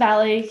Thames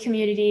Valley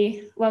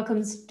community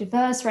welcomes a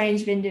diverse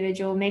range of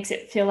individuals, makes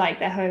it feel like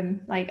they're home.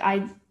 Like,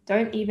 I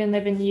don't even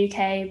live in the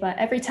UK, but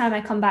every time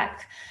I come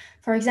back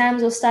for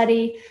exams or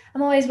study,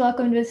 I'm always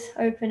welcomed with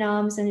open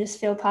arms and just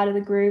feel part of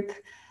the group.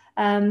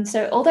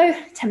 So although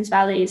Thames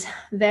Valley is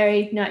a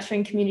very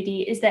nurturing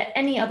community, is there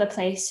any other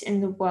place in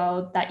the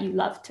world that you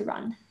love to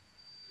run?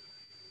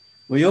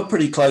 Well, you're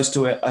pretty close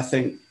to it, I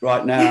think,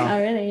 right now.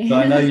 Oh, really? So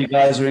I know you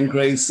guys are in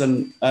Greece,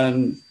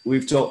 and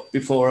we've talked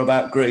before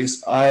about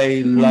Greece.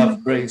 I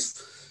love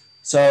Greece.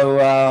 So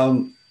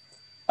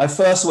I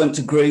first went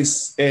to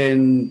Greece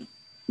in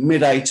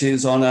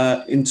mid-80s on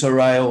an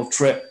Interrail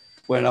trip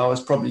when I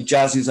was probably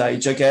Jazzy's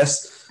age, I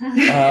guess.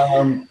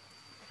 And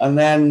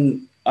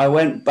then I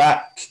went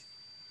back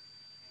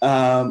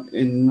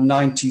in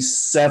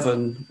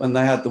 97 when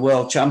they had the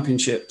World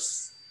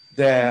Championships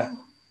there.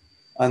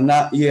 And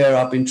that year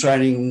I've been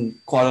training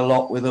quite a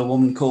lot with a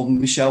woman called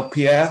Michelle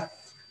Pierre,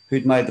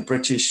 who'd made the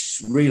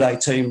British relay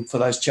team for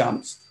those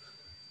champs.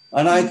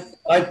 And I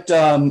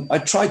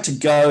tried to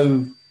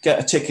go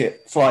get a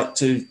flight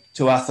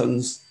to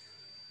Athens,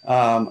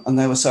 and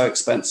they were so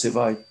expensive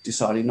I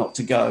decided not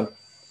to go.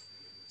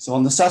 So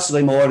on the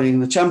Saturday morning,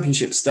 the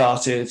championship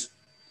started,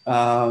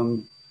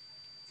 and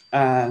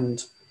I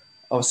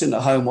was sitting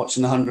at home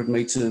watching the 100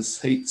 metres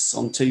heats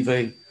on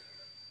TV.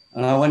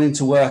 And I went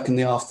into work in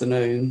the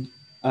afternoon,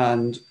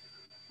 and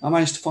I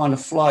managed to find a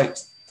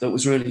flight that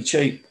was really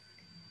cheap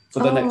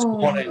for the next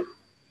morning.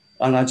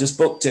 And I just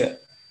booked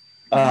it.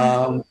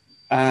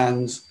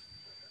 And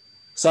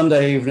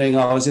Sunday evening,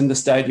 I was in the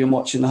stadium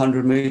watching the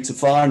 100 metre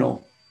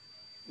final.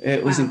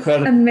 It was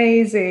incredible.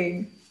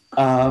 Amazing.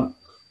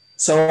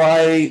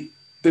 So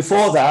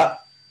before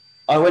that,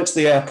 I went to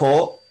the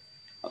airport.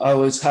 I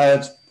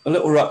had a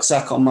little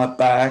rucksack on my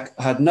back.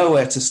 I had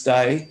nowhere to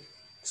stay,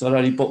 so I'd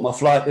only booked my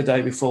flight the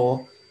day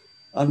before.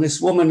 And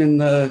this woman in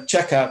the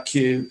checkout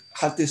queue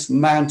had this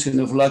mountain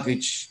of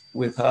luggage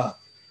with her.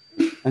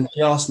 And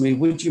she asked me,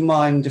 would you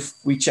mind if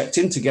we checked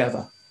in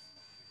together?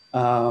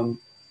 And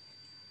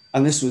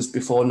this was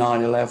before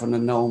 9/11,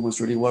 and no one was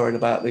really worried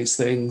about these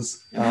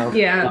things.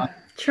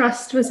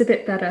 Trust was a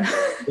bit better.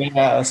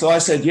 Yeah, so I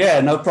said,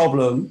 yeah, no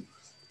problem.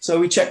 So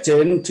we checked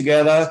in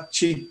together.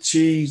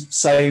 She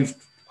saved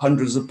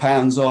hundreds of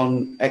pounds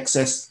on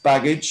excess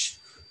baggage.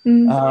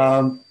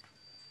 And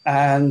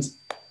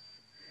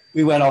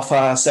we went off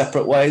our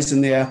separate ways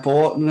in the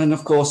airport. And then,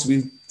 of course,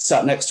 we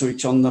sat next to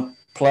each on the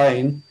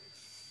plane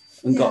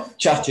and got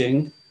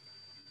chatting.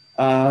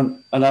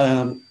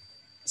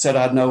 said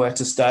I had nowhere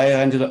to stay.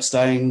 I ended up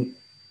staying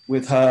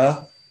with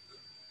her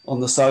on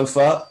the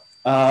sofa.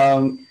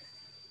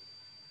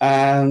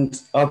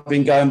 And I've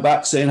been going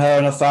back, seeing her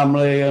and her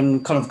family,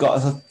 and kind of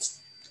got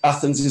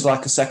Athens is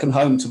like a second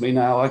home to me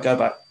now. I go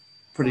back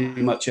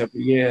pretty much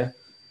every year.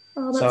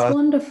 Oh, that's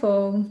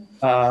wonderful.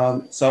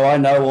 So I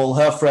know all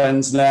her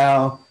friends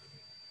now.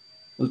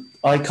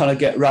 I kind of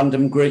get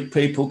random Greek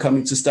people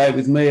coming to stay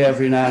with me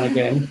every now and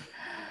again.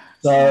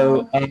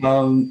 So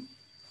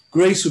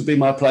Greece would be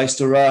my place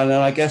to run.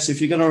 And I guess if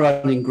you're going to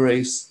run in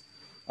Greece,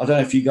 I don't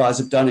know if you guys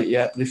have done it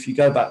yet, but if you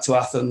go back to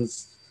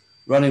Athens,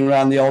 running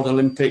around the old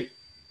Olympic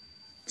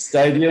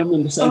Stadium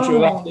in the centre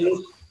of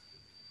Athens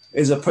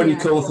is a pretty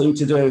cool thing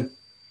to do.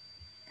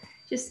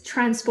 Just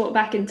transport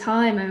back in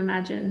time, I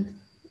imagine.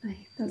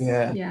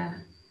 Yeah.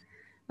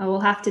 I will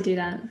have to do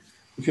that.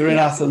 If you're in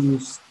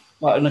Athens,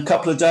 like in a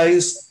couple of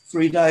days,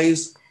 3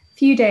 days.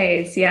 Few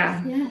days,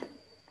 yeah.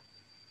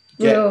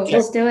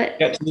 Let's do it.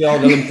 Get to the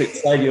old Olympic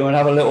Stadium and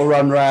have a little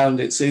run round.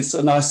 It's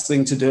a nice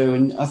thing to do.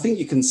 And I think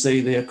you can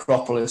see the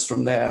Acropolis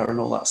from there and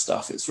all that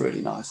stuff. It's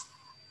really nice.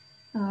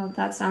 Oh,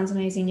 that sounds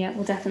amazing. Yeah,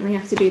 we'll definitely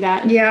have to do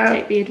that. Yeah.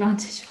 Take the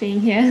advantage of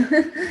being here.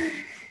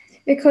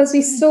 Because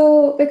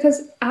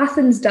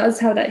Athens does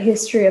have that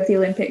history of the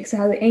Olympics,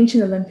 how the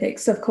ancient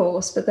Olympics, of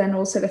course, but then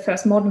also the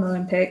first modern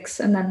Olympics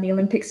and then the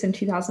Olympics in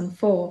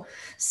 2004.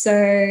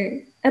 So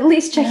at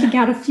least checking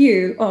out a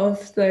few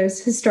of those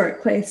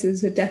historic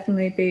places would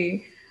definitely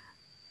be,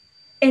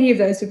 any of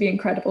those would be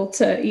incredible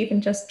to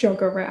even just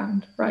jog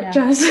around, right,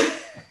 Jazz?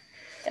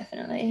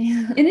 Definitely.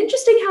 And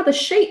interesting how the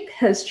shape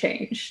has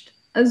changed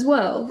as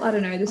well. I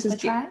don't know, this is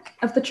track?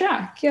 Of the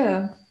track,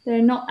 yeah.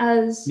 They're not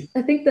as,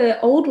 I think the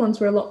old ones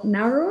were a lot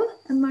narrower,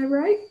 am I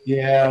right?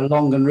 Yeah,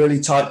 long and really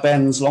tight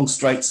bends, long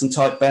straights and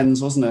tight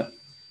bends, wasn't it?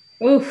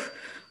 Oof,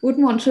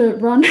 wouldn't want to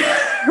run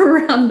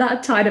around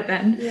that tight a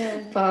bend. Yeah.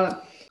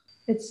 But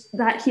it's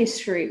that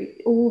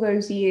history, all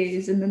those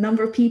years, and the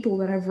number of people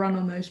that have run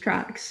on those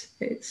tracks.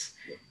 It's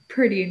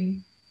pretty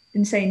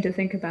insane to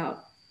think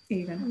about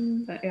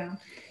even, but yeah.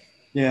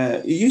 Yeah,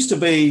 it used to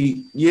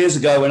be years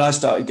ago when I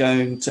started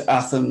going to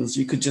Athens,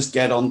 you could just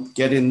get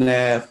in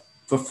there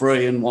for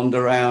free and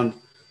wander around.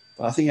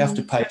 But I think you have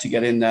to pay to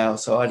get in now,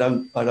 so I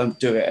don't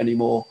do it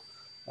anymore.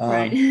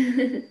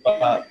 Right.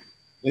 But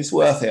it's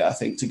worth it, I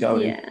think, to go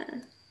in. Yeah.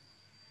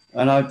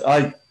 And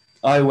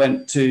I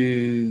went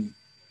to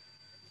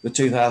the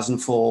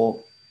 2004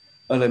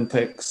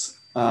 Olympics,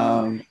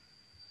 and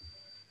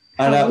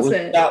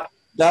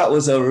that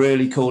was a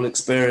really cool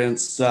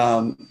experience.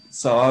 So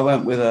I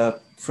went with a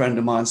friend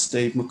of mine,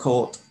 Steve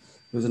McCourt,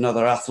 who's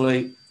another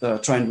athlete that I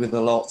trained with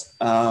a lot.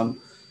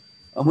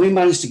 And we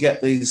managed to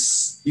get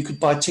these, you could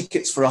buy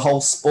tickets for a whole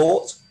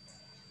sport.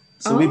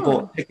 So we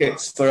bought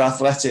tickets for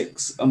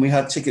athletics, and we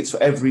had tickets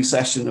for every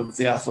session of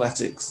the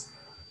athletics.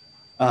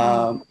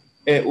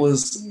 It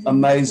was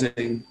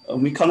amazing.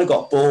 And we kind of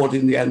got bored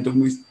in the end,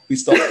 and we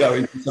stopped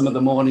going to some of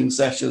the morning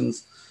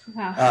sessions.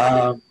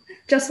 Wow.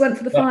 Just went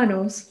for the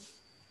finals.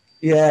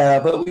 Yeah,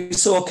 but we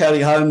saw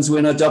Kelly Holmes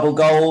win a double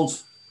gold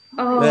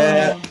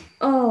there.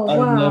 Oh,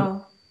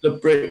 wow. The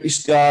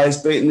British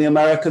guys beating the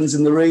Americans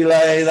in the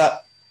relay,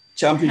 that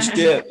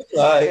championship.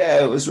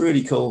 Yeah, it was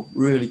really cool,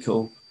 really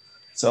cool.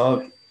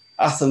 So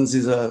Athens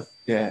is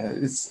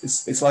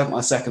it's like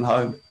my second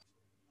home.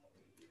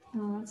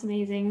 Oh, that's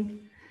amazing.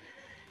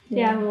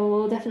 Yeah, well,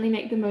 we'll definitely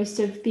make the most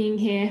of being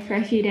here for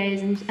a few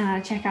days and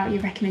check out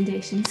your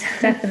recommendations.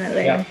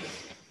 Definitely.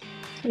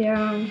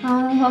 Yeah.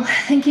 Well,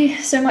 thank you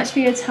so much for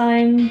your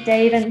time,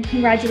 Dave, and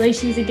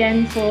congratulations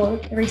again for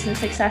the recent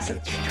success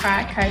at the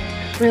track. I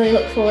really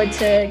look forward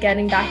to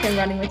getting back and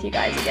running with you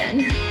guys again.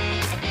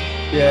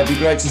 Yeah, it'd be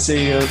great to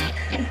see you.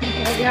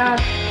 Yeah.